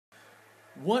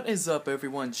What is up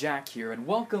everyone, Jack here, and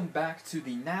welcome back to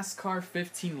the NASCAR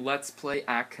 15 Let's Play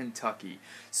at Kentucky.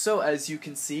 So as you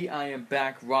can see, I am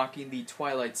back rocking the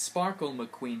Twilight Sparkle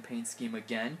McQueen paint scheme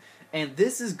again, and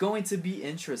this is going to be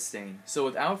interesting. So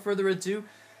without further ado,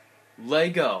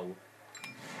 Lego.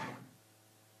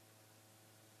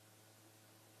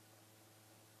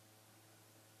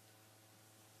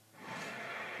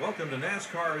 Welcome to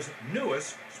NASCAR's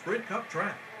newest Sprint Cup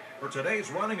track. For today's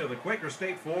running of the Quaker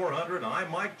State 400, I'm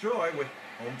Mike Joy with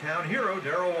hometown hero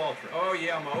Darrell Waltrip. Oh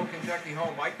yeah, my old Kentucky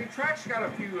home, Mike. The track's got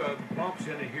a few bumps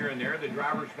in it here and there. The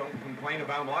drivers don't complain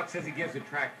about them a lot. Says he gives the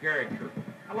track character.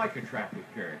 I like a track with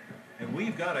character. And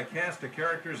we've got a cast of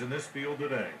characters in this field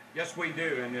today. Yes, we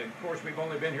do. And of course, we've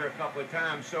only been here a couple of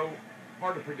times, so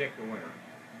hard to predict the winner.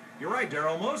 You're right,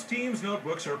 Darrell. Most teams'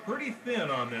 notebooks are pretty thin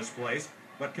on this place.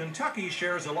 But Kentucky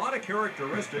shares a lot of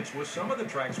characteristics with some of the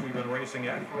tracks we've been racing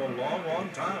at for a long, long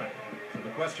time. So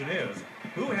the question is,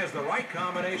 who has the right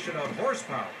combination of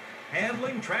horsepower,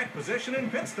 handling, track position,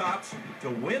 and pit stops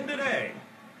to win today?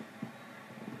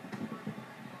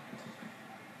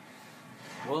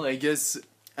 Well, I guess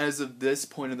as of this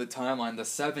point of the timeline, the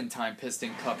 7-time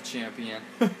Piston Cup champion,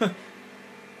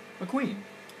 McQueen.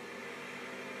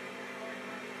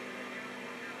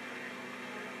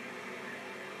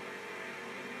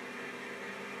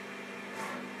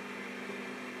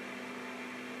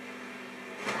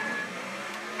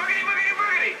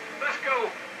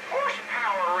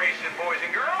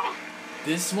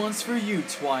 This one's for you,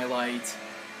 Twilight.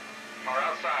 Car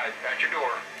outside, at your door.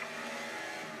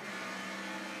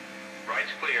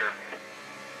 Right's clear.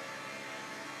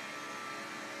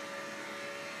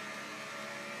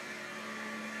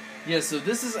 Yeah, so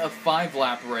this is a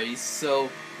 5-lap race, so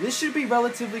this should be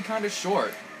relatively kind of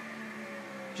short.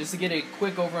 Just to get it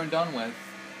quick over and done with.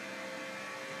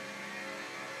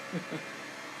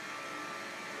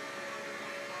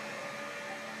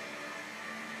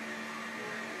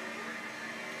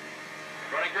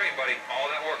 Running great, buddy. All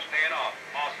that work's paying off.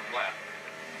 Awesome lap.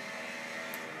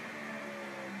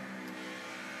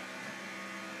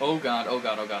 Oh god, oh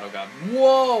god, oh god, oh god.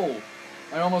 Whoa!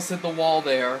 I almost hit the wall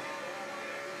there.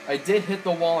 I did hit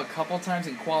the wall a couple times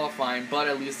in qualifying, but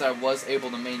at least I was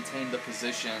able to maintain the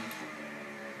position.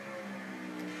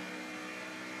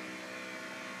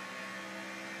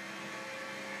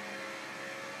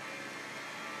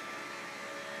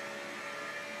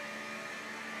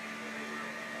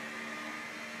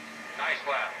 Nice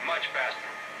lap. Much faster.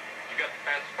 You got the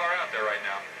fastest car out there right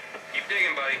now. Keep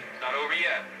digging, buddy. It's not over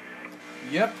yet.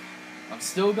 Yep, I'm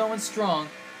still going strong.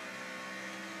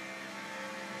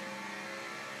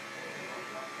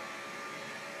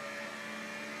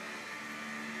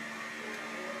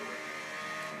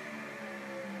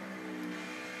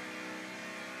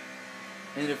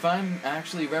 And if I'm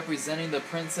actually representing the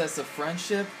Princess of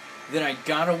Friendship, then I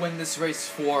gotta win this race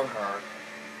for her.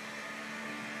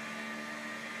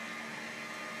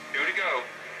 Two to go.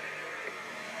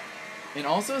 And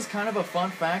also, as kind of a fun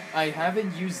fact, I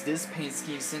haven't used this paint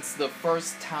scheme since the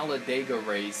first Talladega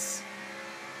race.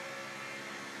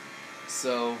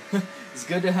 So, it's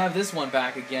good to have this one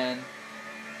back again.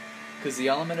 Because the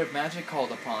element of magic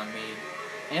called upon me.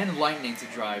 And lightning to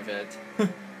drive it.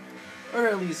 Or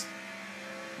at least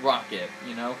rock it,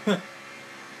 you know?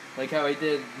 Like how I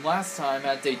did last time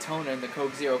at Daytona in the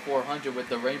Coke 0400 with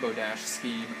the Rainbow Dash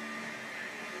scheme.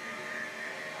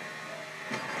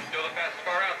 Still the fastest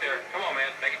car out there. Come on, man.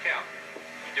 Make it count.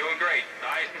 You're doing great.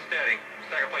 Nice and steady.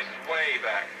 Second place is way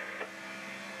back.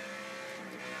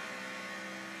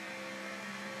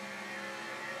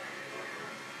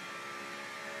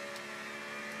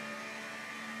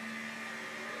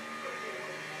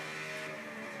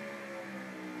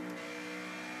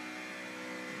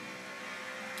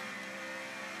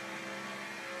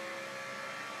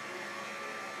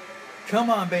 Come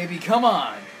on, baby, come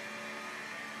on!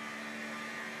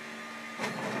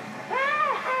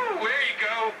 Woo-hoo! There you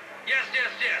go. Yes,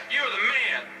 yes, yes. You're the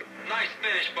man. Nice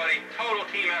finish, buddy. Total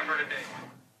team effort today.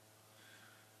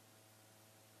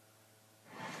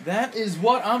 That is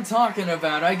what I'm talking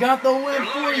about. I got the win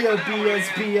for you,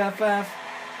 BSBFF.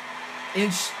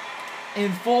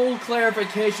 In full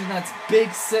clarification, that's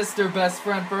big sister, best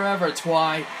friend forever,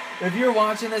 Twy. If you're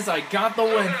watching this, I got the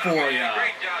win for ya.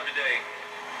 Great job today.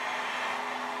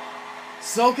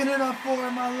 Soaking it up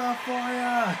for my love for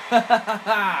ya.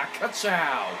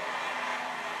 Ka-chow.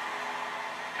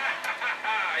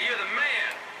 You're the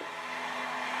man.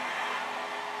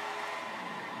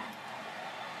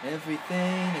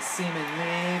 Everything is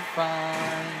seemingly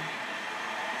fine.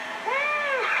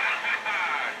 Woo!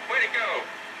 Way to go.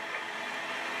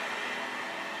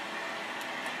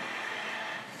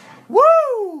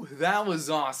 Woo! that was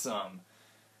awesome.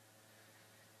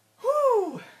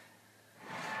 Whew.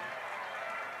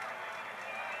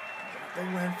 Got the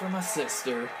win for my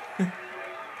sister.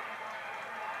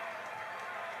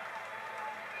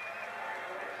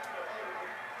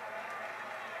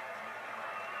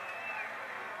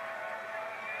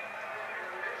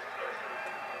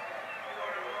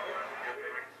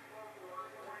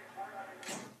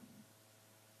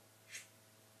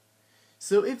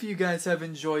 So if you guys have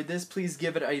enjoyed this, please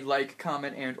give it a like,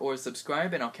 comment, and or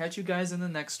subscribe, and I'll catch you guys in the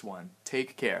next one.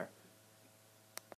 Take care.